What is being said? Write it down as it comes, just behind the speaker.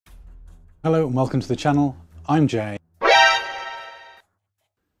Hello and welcome to the channel. I'm Jay.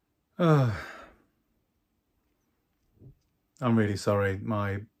 I'm really sorry.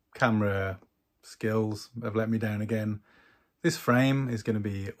 My camera skills have let me down again. This frame is going to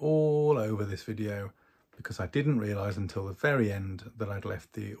be all over this video because I didn't realise until the very end that I'd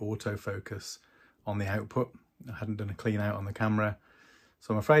left the autofocus on the output. I hadn't done a clean out on the camera.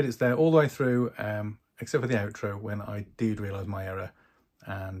 So I'm afraid it's there all the way through, except for the outro when I did realise my error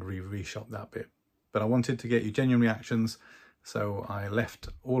and reshot that bit. But I wanted to get you genuine reactions, so I left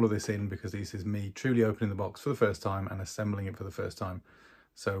all of this in because this is me truly opening the box for the first time and assembling it for the first time.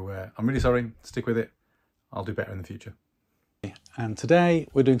 So I'm really sorry, stick with it. I'll do better in the future. And today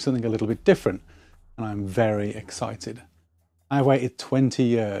we're doing something a little bit different and I'm very excited. I waited 20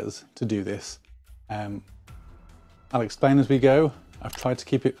 years to do this. I'll explain as we go. I've tried to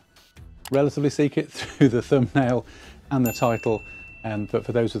keep it relatively secret through the thumbnail and the title. But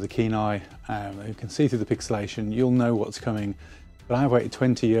for those with a keen eye who can see through the pixelation, you'll know what's coming. But I've waited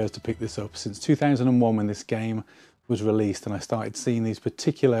 20 years to pick this up, since 2001 when this game was released, and I started seeing these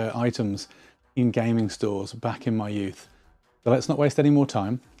particular items in gaming stores back in my youth. So let's not waste any more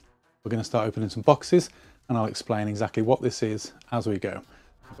time. We're going to start opening some boxes and I'll explain exactly what this is as we go.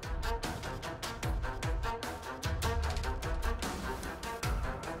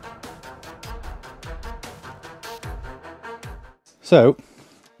 So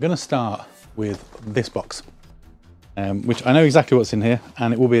I'm going to start with this box, which I know exactly what's in here,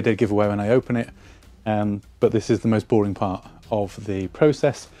 and it will be a dead giveaway when I open it, but this is the most boring part of the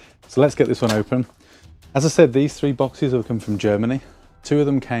process. So let's get this one open. As I said, these three boxes have come from Germany. Two of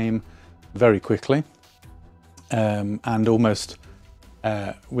them came very quickly and almost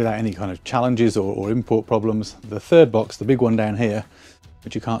without any kind of challenges or import problems. The third box, the big one down here,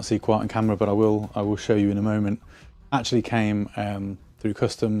 which you can't see quite on camera, but I will show you in a moment, actually came through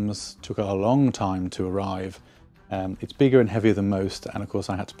customs, took a long time to arrive. It's bigger and heavier than most, and of course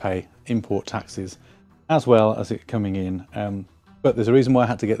I had to pay import taxes as well as it coming in. But there's a reason why I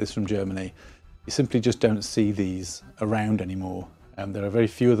had to get this from Germany. You simply just don't see these around anymore. There are very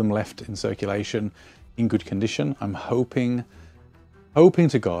few of them left in circulation in good condition. I'm hoping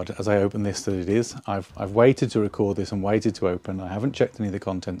to God as I open this that it is. I've waited to record this and waited to open. I haven't checked any of the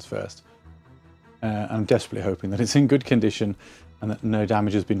contents first. I'm desperately hoping that it's in good condition and that no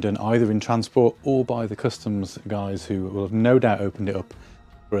damage has been done either in transport or by the customs guys, who will have no doubt opened it up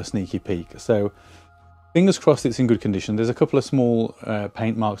for a sneaky peek. So fingers crossed it's in good condition. There's a couple of small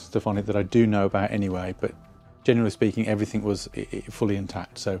paint marks and stuff on it that I do know about anyway, but generally speaking everything was fully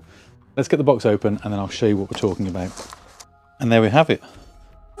intact. So let's get the box open and then I'll show you what we're talking about. And there we have it.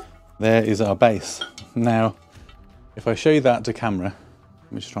 There is our base. Now if I show you that to camera,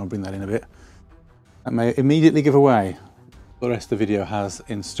 let me just try and bring that in a bit. That may immediately give away what the rest of the video has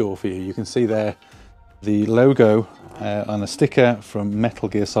in store for you. You can see there the logo on a sticker from Metal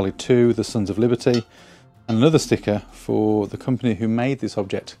Gear Solid 2, The Sons of Liberty, and another sticker for the company who made this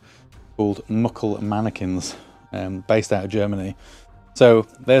object called Muckle Mannequins, based out of Germany. So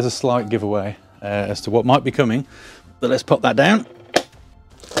there's a slight giveaway as to what might be coming, but let's pop that down.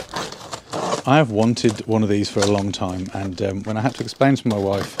 I have wanted one of these for a long time, and when I had to explain to my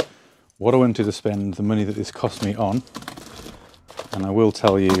wife what I wanted to spend the money that this cost me on, and I will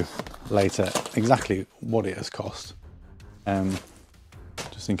tell you later exactly what it has cost,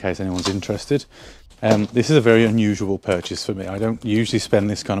 just in case anyone's interested. This is a very unusual purchase for me. I don't usually spend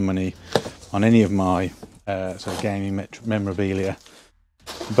this kind of money on any of my sort of gaming memorabilia,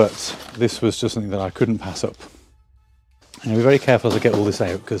 but this was just something that I couldn't pass up. And I'll be very careful as I get all this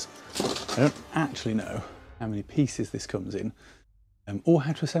out, because I don't actually know how many pieces this comes in, or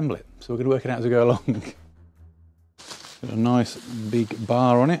how to assemble it. So we're going to work it out as we go along. Got a nice big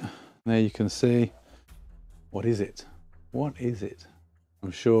bar on it. There you can see. What is it? What is it?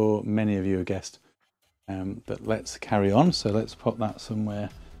 I'm sure many of you have guessed. But let's carry on. So let's pop that somewhere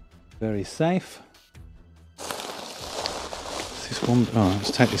very safe. This one, oh,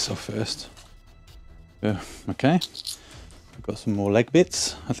 let's take this off first. Okay. I've got some more leg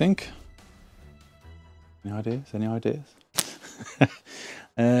bits, I think. Any ideas? Any ideas?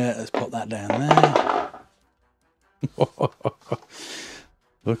 Let's pop that down there.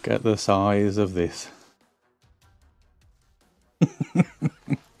 Look at the size of this.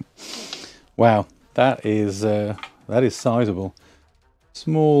 Wow, that is sizable.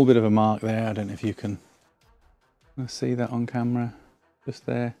 Small bit of a mark there. I don't know if you can see that on camera. Just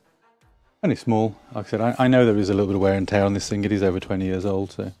there. Only small. Like I said, I know there is a little bit of wear and tear on this thing. It is over 20 years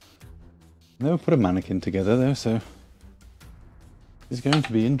old, so I never put a mannequin together though, so it's going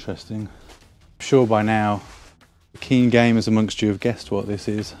to be interesting. I'm sure by now the keen gamers amongst you have guessed what this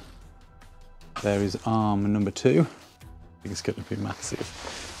is. There is arm number 2. I think it's going to be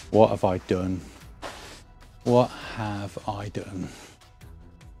massive. What have I done? What have I done?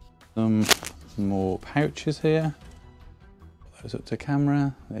 Some more pouches here. Put those up to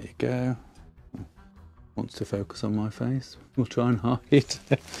camera. There you go. Wants to focus on my face. We'll try and hide.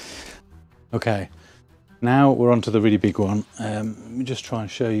 Okay, now we're on to the really big one. Let me just try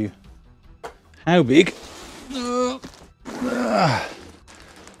and show you how big.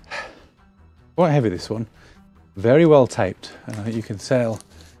 Quite heavy, this one. Very well taped, and I think you can tell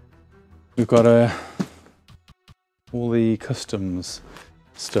we've got all the customs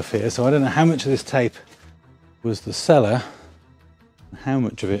stuff here. So I don't know how much of this tape was the seller and how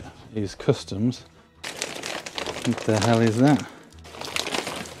much of it is customs. What the hell is that?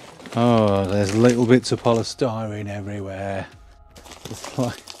 Oh, there's little bits of polystyrene everywhere. It's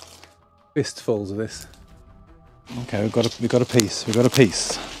like fistfuls of this. Okay, we've got a piece. We've got a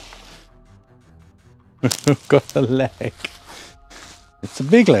piece. We've got a leg. It's a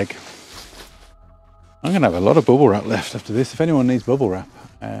big leg. I'm gonna have a lot of bubble wrap left after this. If anyone needs bubble wrap,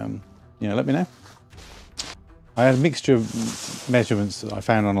 you know, let me know. I had a mixture of measurements that I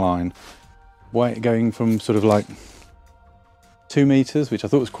found online. Weight going from sort of like 2 meters, which I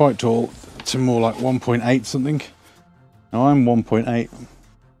thought was quite tall, to more like 1.8 something. Now I'm 1.8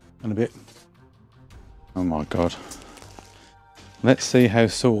 and a bit. Oh my god. Let's see how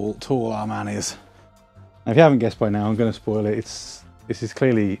tall our man is. Now, if you haven't guessed by now, I'm going to spoil it. This is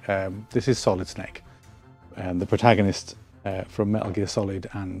clearly this is Solid Snake, the protagonist from Metal Gear Solid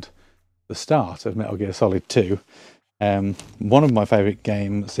and the start of Metal Gear Solid 2. One of my favourite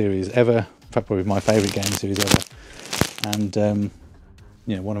game series ever. In fact, probably my favourite game series ever. And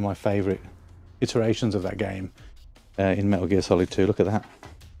you know, one of my favourite iterations of that game in Metal Gear Solid 2. Look at that.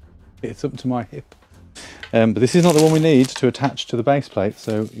 It's up to my hip. But this is not the one we need to attach to the base plate,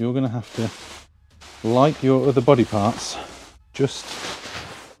 so you're going to have to, like your other body parts, just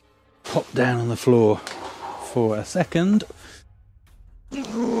pop down on the floor for a second.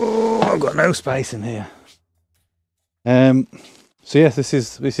 Oh, I've got no space in here. So yes,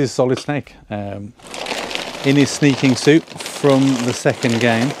 this is Solid Snake in his sneaking suit from the second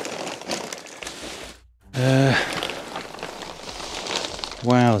game.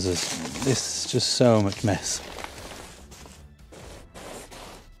 Wowzers, this is just so much mess.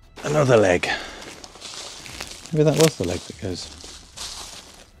 Another leg. Maybe that was the leg that goes.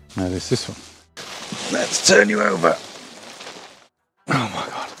 No, this one. Let's turn you over. Oh my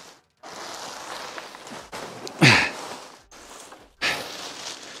god.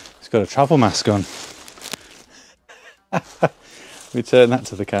 He's got a travel mask on. We turn that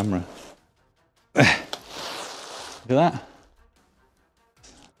to the camera. Look at that.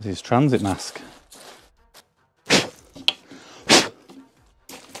 This is transit mask.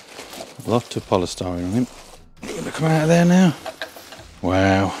 Lot of polystyrene on him. You're gonna come out of there now.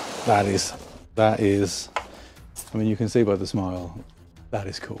 Wow, that is. I mean, you can see by the smile. That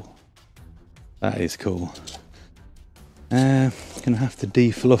is cool. That is cool. Gonna have to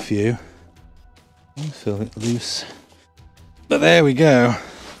defluff you. Feel it loose. But there we go.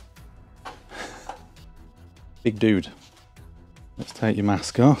 Big dude. Let's take your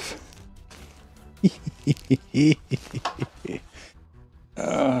mask off.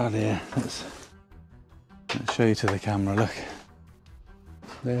 Oh dear. Let's show you to the camera. Look.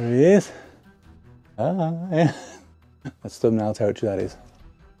 There he is. Ah, yeah. That's thumbnail territory, that is.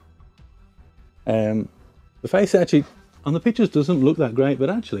 The face actually, on the pictures, doesn't look that great, but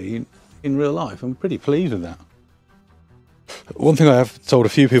actually, in real life, I'm pretty pleased with that. One thing I have told a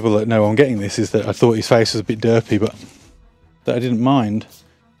few people that know I'm getting this is that I thought his face was a bit derpy, but that I didn't mind.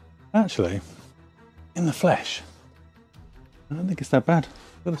 Actually, in the flesh, I don't think it's that bad.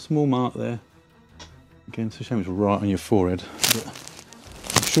 Got a small mark there. Again, it's a shame it's right on your forehead, but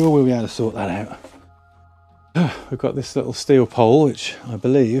I'm sure we'll be able to sort that out. We've got this little steel pole, which I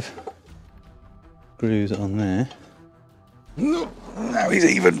believe screws on there. Now he's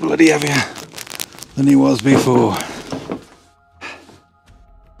even bloody heavier than he was before.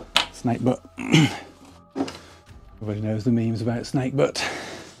 Snake butt. Everybody knows the memes about snake butt.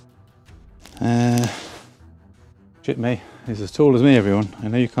 Shit me, he's as tall as me, everyone. I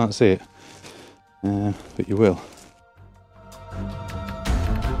know you can't see it, but you will.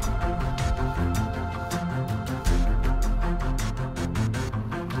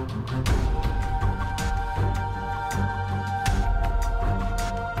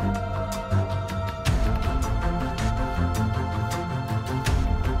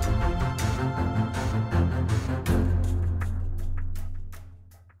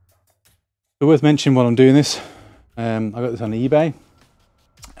 So worth mentioning while I'm doing this, I got this on eBay.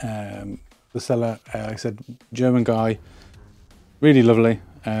 the seller, like I said, German guy, really lovely,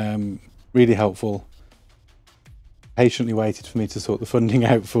 really helpful. Patiently waited for me to sort the funding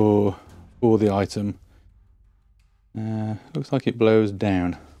out for the item. Looks like it blows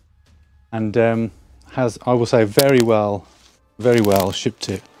down, and has, I will say, very well shipped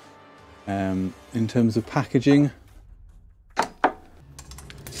it. In terms of packaging,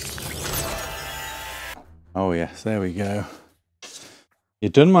 oh yes, there we go. You're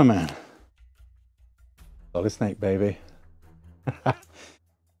done, my man. Solid Snake, baby.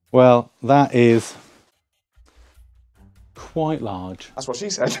 Well, that is quite large. That's what she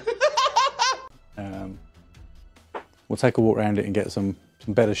said. We'll take a walk around it and get some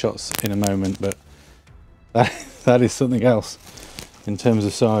better shots in a moment, but that is something else in terms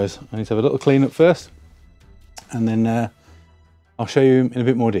of size. I need to have a little clean up first, and then I'll show you in a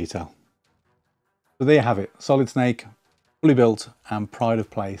bit more detail. So there you have it, Solid Snake, fully built and pride of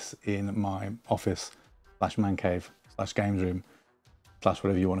place in my office / man cave / games room /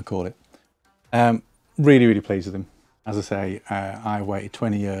 whatever you want to call it. Really, really pleased with him. As I say, I waited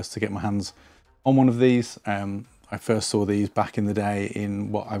 20 years to get my hands on one of these. I first saw these back in the day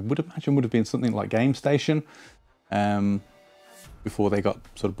in what I would imagine would have been something like Game Station, before they got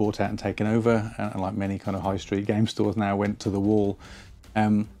sort of bought out and taken over, and like many kind of high street game stores now went to the wall.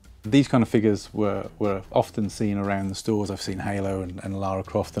 These kind of figures were often seen around the stores. I've seen Halo and Lara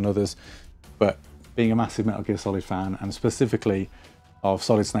Croft and others, but being a massive Metal Gear Solid fan, and specifically of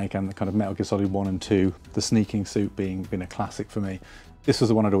Solid Snake and the kind of Metal Gear Solid 1 and 2, the sneaking suit being a classic for me, this was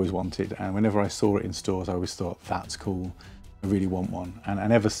the one I'd always wanted, and whenever I saw it in stores I always thought, that's cool, I really want one.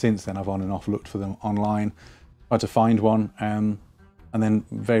 And ever since then I've on and off looked for them online, tried to find one, and then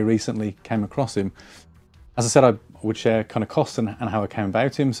very recently came across him. As I said, I would share kind of costs and how I came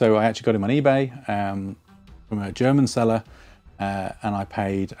about him. So I actually got him on eBay from a German seller, and I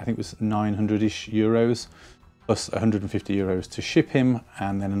paid, I think it was 900-ish euros plus 150 euros to ship him,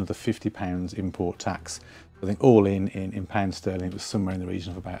 and then another £50 import tax. I think all in pounds sterling, it was somewhere in the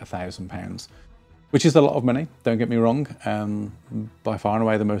region of about £1,000, which is a lot of money, don't get me wrong. By far and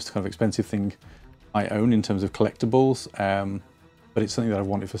away the most kind of expensive thing I own in terms of collectibles, but it's something that I've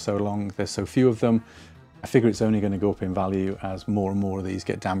wanted for so long. There's so few of them. I figure it's only going to go up in value as more and more of these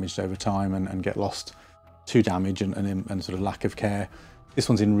get damaged over time and get lost to damage and sort of lack of care. This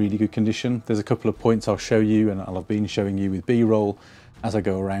one's in really good condition. There's a couple of points I'll show you, and I'll have been showing you with B-roll as I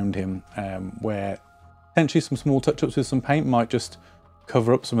go around him, where potentially some small touch-ups with some paint might just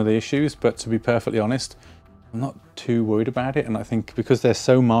cover up some of the issues, but to be perfectly honest, I'm not too worried about it. And I think because they're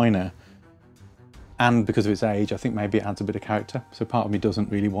so minor, and because of its age, I think maybe it adds a bit of character. So part of me doesn't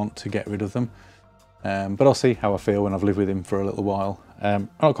really want to get rid of them. But I'll see how I feel when I've lived with him for a little while. I'm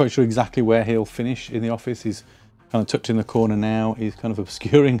not quite sure exactly where he'll finish in the office. He's kind of tucked in the corner now. He's kind of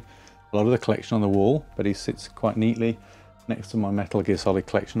obscuring a lot of the collection on the wall, but he sits quite neatly next to my Metal Gear Solid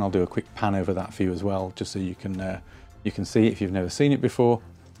collection. I'll do a quick pan over that for you as well, just so you can see it if you've never seen it before.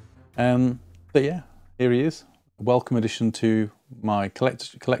 But yeah, here he is. A welcome addition to my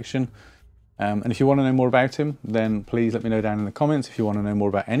collection. And if you want to know more about him, then please let me know down in the comments. If you want to know more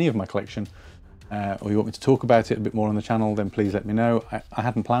about any of my collection, or you want me to talk about it a bit more on the channel, then please let me know. I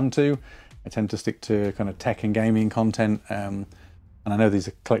hadn't planned to. I tend to stick to kind of tech and gaming content, and I know these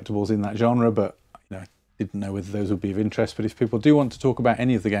are collectibles in that genre, but you know, I didn't know whether those would be of interest. But if people do want to talk about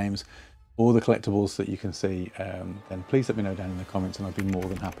any of the games or the collectibles that you can see, then please let me know down in the comments, and I'd be more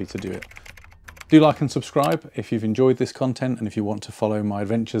than happy to do it. Do like and subscribe if you've enjoyed this content, and if you want to follow my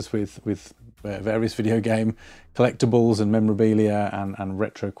adventures with various video game collectibles and memorabilia and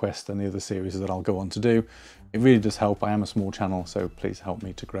retro quest and the other series that I'll go on to do. It really does help. I am a small channel, so please help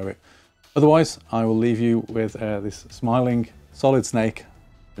me to grow it. Otherwise, I will leave you with this smiling Solid Snake.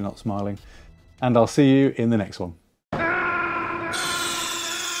 You're not smiling. And I'll see you in the next one.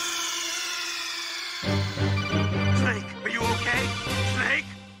 Snake, are you okay?